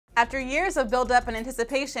After years of build-up and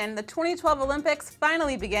anticipation, the 2012 Olympics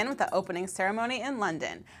finally begin with the opening ceremony in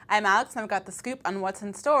London. I'm Alex, and I've got the scoop on what's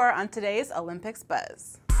in store on today's Olympics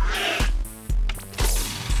Buzz.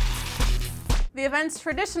 The event's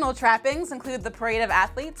traditional trappings include the parade of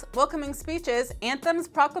athletes, welcoming speeches, anthems,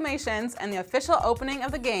 proclamations, and the official opening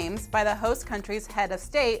of the Games by the host country's head of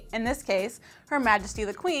state, in this case, Her Majesty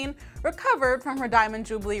the Queen, recovered from her Diamond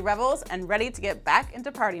Jubilee revels and ready to get back into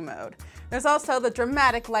party mode. There's also the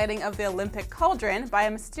dramatic lighting of the Olympic cauldron by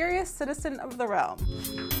a mysterious citizen of the realm.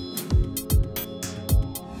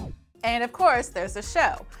 And of course, there's the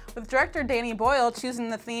show. With director Danny Boyle choosing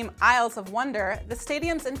the theme Isles of Wonder, the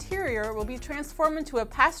stadium's interior will be transformed into a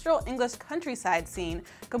pastoral English countryside scene,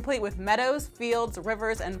 complete with meadows, fields,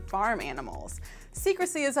 rivers, and farm animals.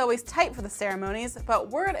 Secrecy is always tight for the ceremonies, but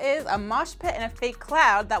word is a mosh pit and a fake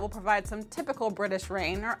cloud that will provide some typical British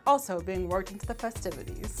rain are also being worked into the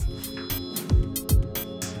festivities.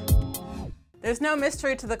 There's no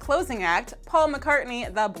mystery to the closing act. Paul McCartney,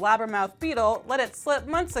 the blabbermouth Beatle, let it slip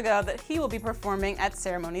months ago that he will be performing at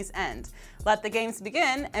ceremony's end. Let the games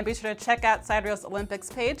begin, and be sure to check out SideReel's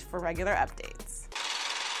Olympics page for regular updates.